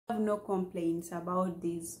I have no complaints about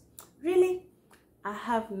this. Really, I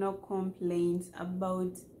have no complaints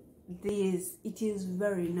about this. It is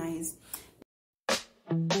very nice.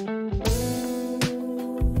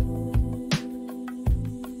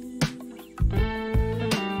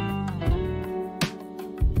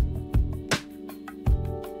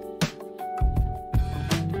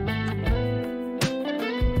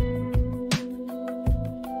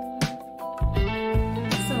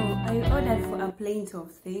 Plenty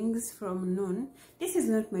of things from Noon. This is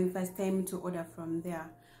not my first time to order from there.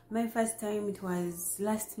 My first time, it was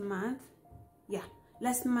last month. Yeah,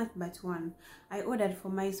 last month but one. I ordered for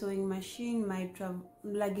my sewing machine, my travel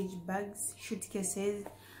luggage bags, suitcases,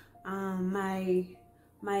 I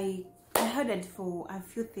ordered for a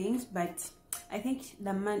few things, but I think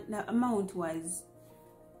the amount was,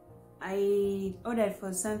 I ordered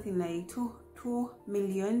for something like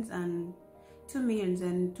 2,200,000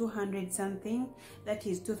 something, that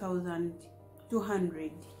is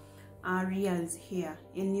 2,200 reals here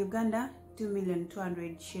in Uganda,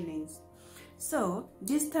 2,200,000 shillings. So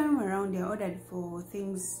this time around I ordered for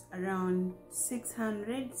things around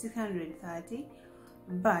 630,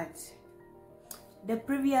 but the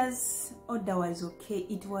previous order was okay.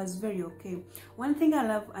 It was very okay. One thing I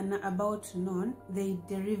love about Noon, they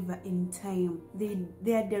deliver in time.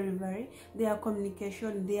 Their delivery, their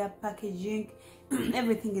communication, their packaging,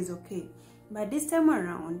 everything is okay. But this time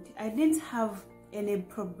around, I didn't have any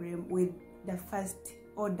problem with the first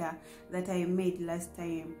order that I made last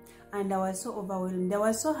time, and I was so overwhelmed. I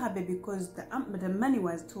was so happy because the money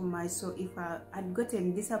was too much. So if I had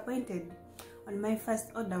gotten disappointed on my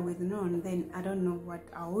first order with Noon, then I don't know what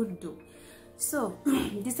I would do. So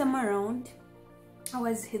this time around, I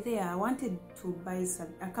was there. I wanted to buy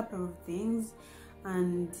a couple of things,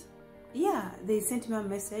 and yeah, they sent me a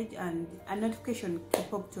message and a notification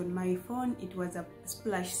popped on my phone. It was a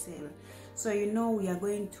splash sale. So you know, we are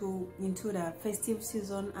going into the festive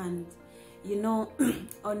season, and you know,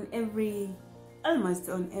 almost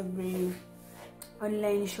on every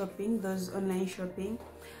online shopping,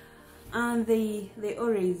 and they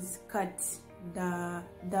always cut the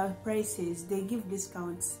prices. They give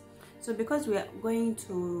discounts. So because we are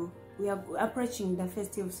approaching the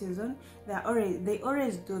festive season, they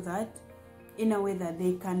always do that in a way that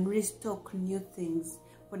they can restock new things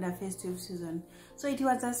for the festive season. So it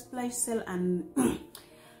was a splash sale, and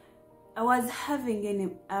I was having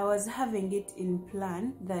it in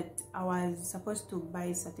plan that I was supposed to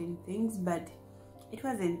buy certain things, but it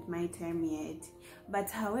wasn't my time yet. But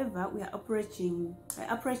however, we are approaching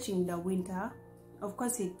the winter. Of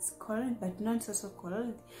course, it's cold, but not so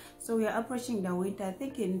cold. So we are approaching the winter. I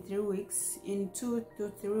think in 3 weeks, in 2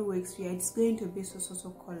 to 3 weeks, it's going to be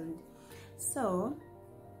so cold. So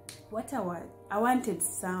what I wanted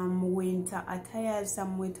some winter attire,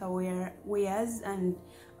 some winter wears, and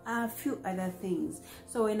a few other things.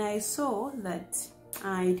 So when I saw that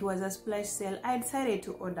it was a splash sale, I decided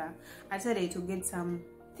to order. I decided to get some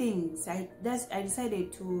things. I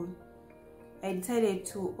decided to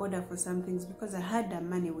order for some things because I had the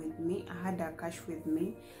money with me. I had the cash with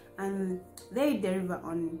me, and they deliver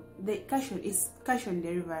on the cash on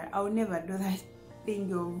delivery. I'll never do that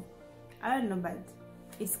thing of, I don't know, but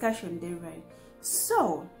it's cash on delivery.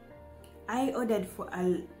 So I ordered for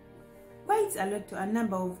quite a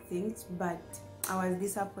number of things, but I was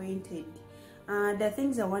disappointed. The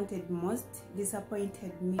things I wanted most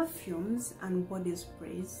disappointed me: perfumes and body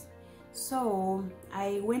sprays. So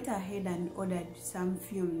I went ahead and ordered some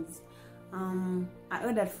fumes. I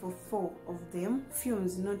ordered for 4 of them,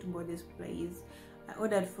 fumes, not body sprays. I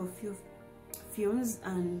ordered for few fumes,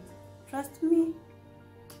 and trust me,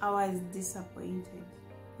 I was disappointed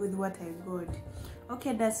with what I got.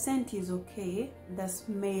 Okay, the scent is okay, the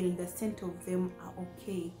smell, the scent of them are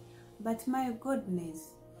okay, but my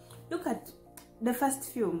goodness, look at the first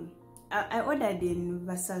fume. I ordered in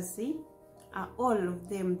Versace. All of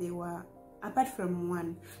them, they were, apart from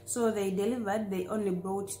one. So they delivered, they only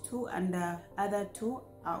brought 2, and the other 2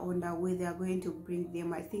 are on the way. They are going to bring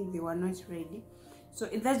them. I think they were not ready. So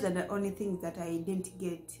that's the only thing that I didn't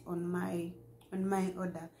get on my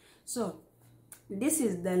order. So this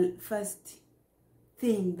is the first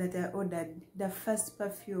thing that I ordered, the first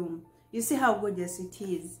perfume. You see how gorgeous it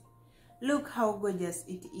is. Look how gorgeous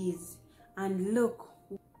it is, and look,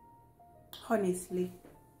 honestly.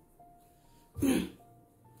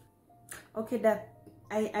 Okay, that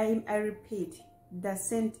I repeat, the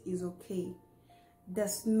scent is okay, the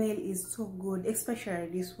smell is so good, especially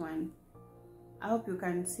this one. I hope you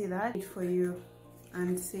can see that for you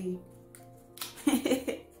and see.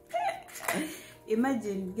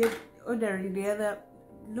 Imagine ordering the other.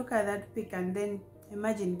 Look at that pic, and then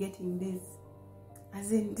Imagine getting this,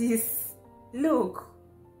 as in this. Look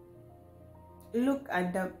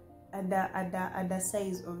at the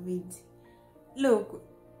size of it. Look,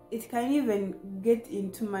 it can even get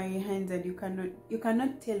into my hands, and you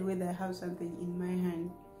cannot tell whether I have something in my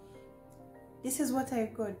hand. This is what I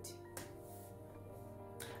got,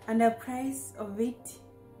 and the price of it,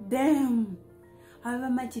 damn, however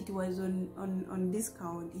much it was on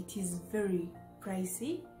discount, it is very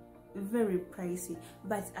pricey,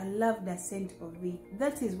 but I love the scent of it.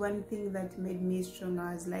 That is one thing that made me strong.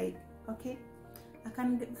 I was like, okay, I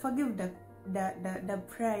can forgive the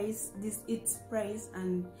price, its price,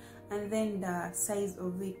 and then the size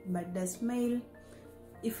of it, but the smell,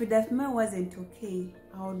 if the smell wasn't okay,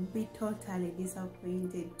 I would be totally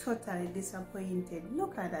disappointed.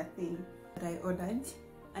 Look at that thing that I ordered,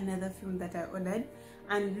 another film that I ordered,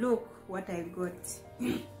 and look what I got.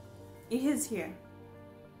 It is here.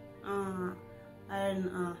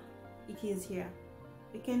 It is here.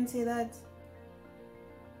 You can see that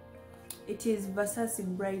it is Versace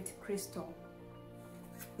Bright Crystal.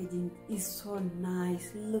 It is so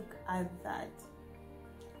nice. Look at that.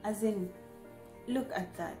 As in, look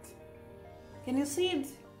at that. Can you see it?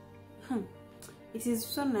 It is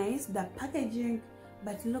so nice, the packaging,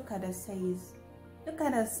 but look at the size. Look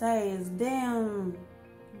at the size. Damn.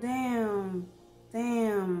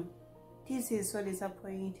 This is so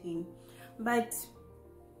disappointing. But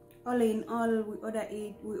all in all, we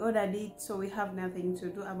ordered it, so we have nothing to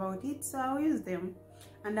do about it, so I'll use them.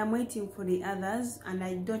 And I'm waiting for the others, and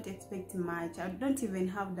I don't expect much. I don't even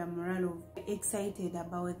have the morale of excited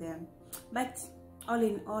about them. But all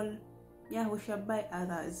in all, yeah, we shall buy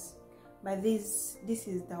others. But this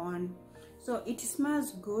is the one. So it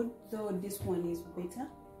smells good, though this one is better.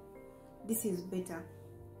 This is better.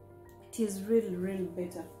 It is really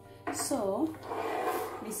better. So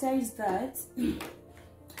besides that,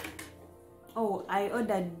 oh, I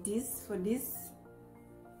ordered this for this.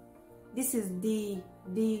 This is D&C.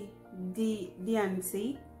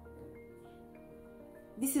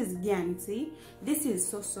 This is D&C. This is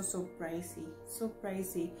so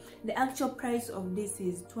pricey. The actual price of this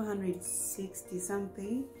is 260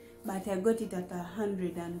 something, but I got it at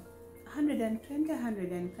 120,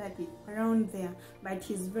 130, around there. But it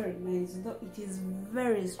is very nice, though it is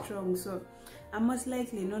very strong, so I'm most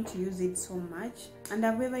likely not to use it so much, and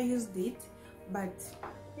I've ever used it, but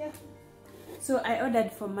yeah. So I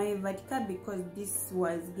ordered for my Vatika because this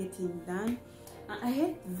was getting done. I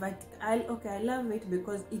hate Vatika. Okay, I love it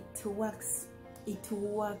because it works.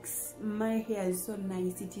 My hair is so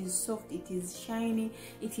nice. It is soft, it is shiny,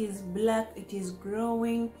 it is black, it is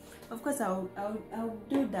growing. Of course, I'll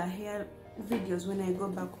do the hair videos when I go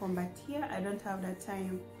back home, but here I don't have that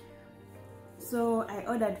time. So I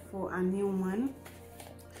ordered for a new one.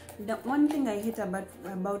 The one thing I hate about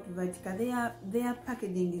Vatika, their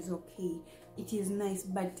packaging is okay. It is nice,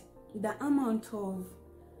 but the amount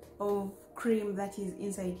of cream that is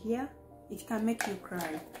inside here, it can make you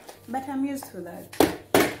cry. But I'm used to that.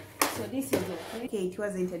 So this is okay. Okay, it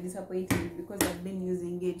wasn't a disappointment because I've been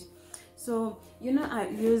using it. So, you know, I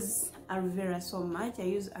use aloe vera so much.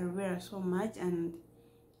 And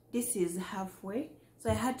this is halfway. So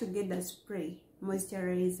I had to get the spray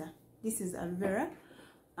moisturizer. This is aloe vera,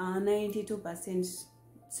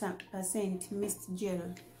 92% mist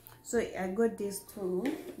gel. So I got this too,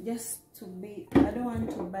 just to be, I don't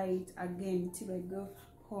want to buy it again till I go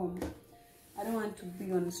home. I don't want to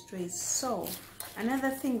be on stress. So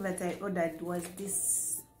another thing that I ordered was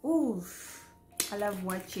this. Oof, I love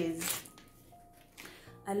watches.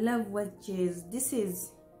 This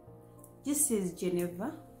is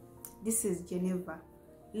Geneva.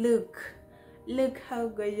 Look how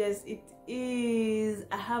gorgeous it is.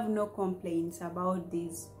 I have no complaints about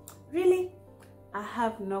this. Really, I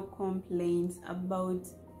have no complaints about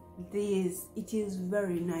this. It is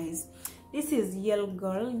very nice. This is yellow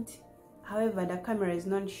gold. However, the camera is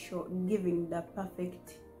not giving the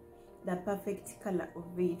perfect color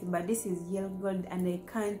of it. But this is yellow gold, and I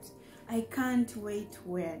can't wait to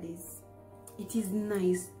wear this. It is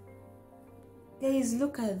nice. Guys,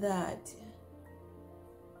 look at that.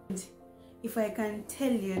 If I can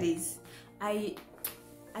tell you this, I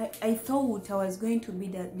thought I was going to be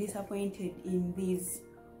disappointed in these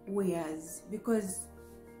wares, because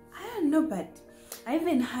I don't know, but I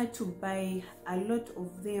even had to buy a lot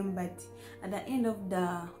of them. But at the end of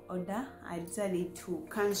the order, I decided to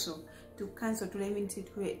cancel, to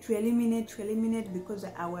eliminate, because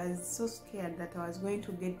I was so scared that I was going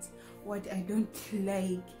to get what I don't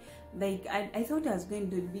like. Like I thought I was going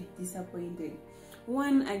to be disappointed.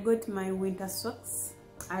 One, I got my winter socks.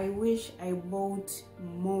 I wish I bought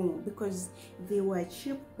more because they were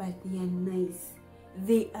cheap, but they are nice.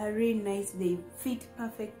 They are really nice. They fit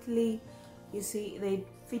perfectly. You see, they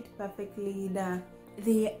fit perfectly.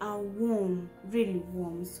 They are warm, really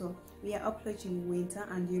warm. So we are approaching winter,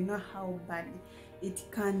 and you know how bad it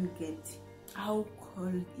can get, how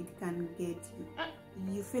cold it can get.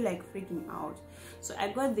 You feel like freaking out. So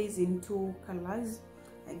I got this in 2 colors.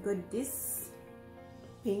 I got this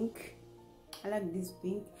pink. I like this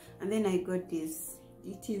pink, and then I got this.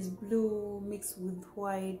 It is blue mixed with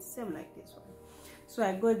white, same like this one. So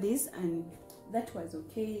I got this, and that was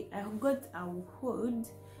okay. I got a hood.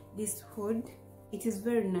 This hood, it is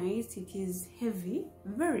very nice. It is heavy,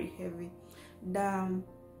 very heavy. The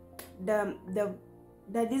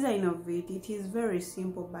design of it is very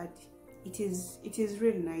simple, but it is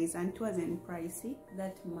really nice, and it wasn't pricey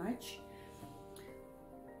that much.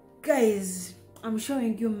 Guys, I'm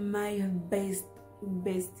showing you my best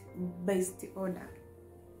order.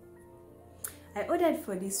 I ordered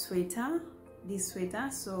for this sweater.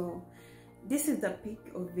 So this is the pic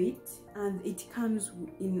of it, and it comes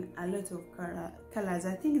in a lot of colors.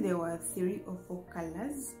 I think there were 3 or 4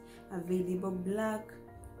 colors available: black,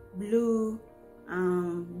 blue,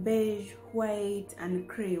 beige, white, and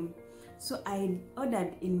cream. So I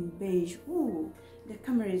ordered in beige. Ooh, the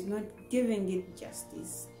camera is not giving it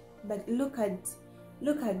justice, but look at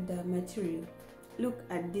the material. Look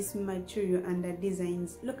at this material and the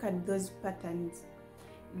designs. Look at those patterns.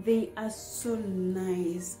 They are so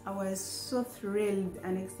nice. I was so thrilled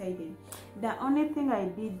and excited. The only thing I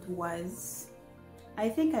did was, I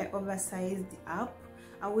think I oversized up.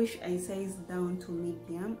 I wish I sized down to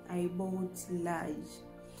medium. I bought large,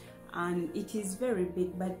 and it is very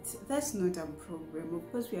big, but that's not a problem.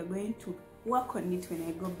 Of course, we are going to work on it when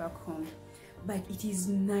I go back home. But it is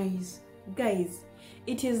nice, guys.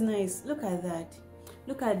 It is nice. Look at that.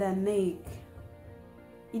 Look at the neck.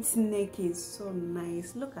 Its neck is so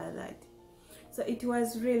nice. Look at that. So it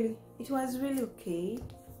was really okay.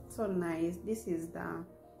 So nice. This is the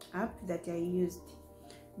app that I used,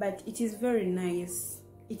 but it is very nice.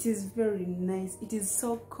 It is very nice. It is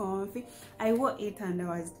so comfy. I wore it and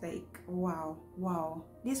I was like, wow,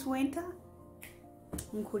 this winter.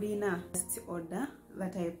 Nkurina order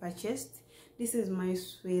that I purchased. This is my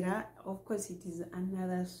sweater. Of course, it is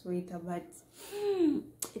another sweater, but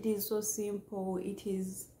it is so simple. It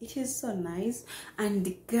is so nice.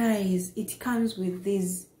 And guys, it comes with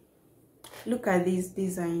these. Look at these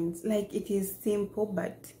designs. Like, it is simple,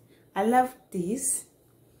 but I love this.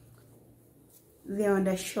 They're on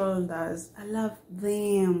the shoulders. I love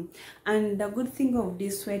them. And the good thing of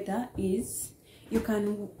this sweater is you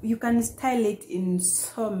can style it in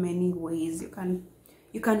so many ways.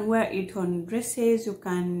 You can wear it on dresses, you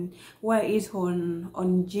can wear it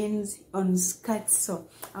on jeans, on skirts. So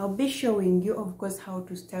I'll be showing you, of course, how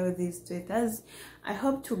to style these sweaters. I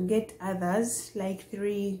hope to get others, like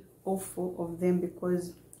 3 or 4 of them,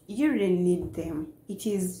 because you really need them. It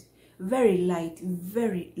is very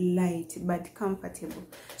light, but comfortable.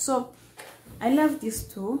 So I love these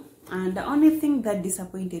 2, and the only thing that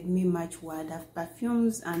disappointed me much were the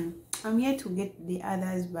perfumes, and I'm yet to get the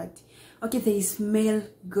others, but okay, they smell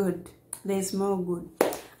good. They smell good.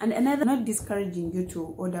 And another, not discouraging you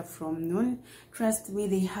to order from Noon. Trust me,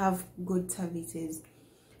 they have good services.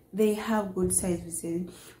 They have good services.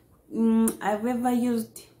 I've ever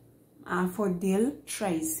used for deal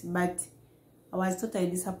twice, but I was totally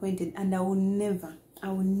disappointed, and I will never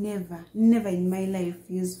in my life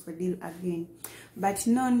use for deal again. But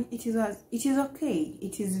None, it is okay.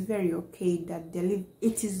 It is very okay.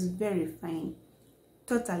 It is very fine,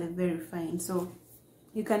 totally very fine. So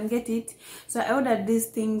you can get it. So I ordered these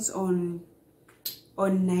things on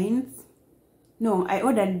 9th. No, I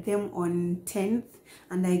ordered them on 10th,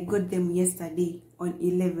 and I got them yesterday on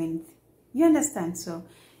 11th. You understand? So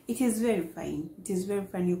it is very fine. It is very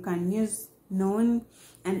fine. You can use None,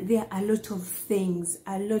 and there are a lot of things,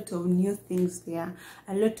 a lot of new things there,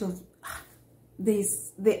 a lot of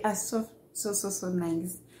this. They are so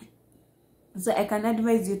nice. So I can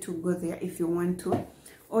advise you to go there if you want to,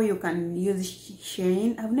 or you can use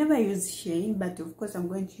Shein. I've never used Shein, but of course I'm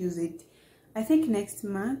going to use it, I think, next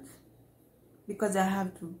month, because I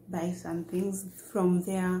have to buy some things from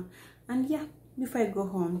there, and yeah, before I go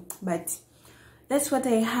home. But that's what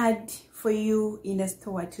I had for you in the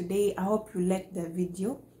store today. I hope you liked the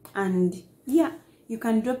video, and yeah, you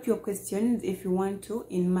can drop your questions if you want to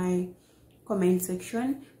in my comment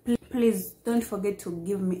section. Please don't forget to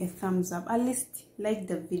give me a thumbs up, at least like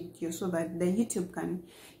the video, so that the YouTube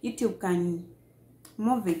can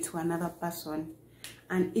move it to another person,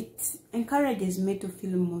 and it encourages me to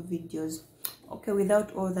film more videos. Okay,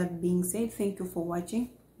 without all that being said, thank you for watching.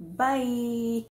 Bye.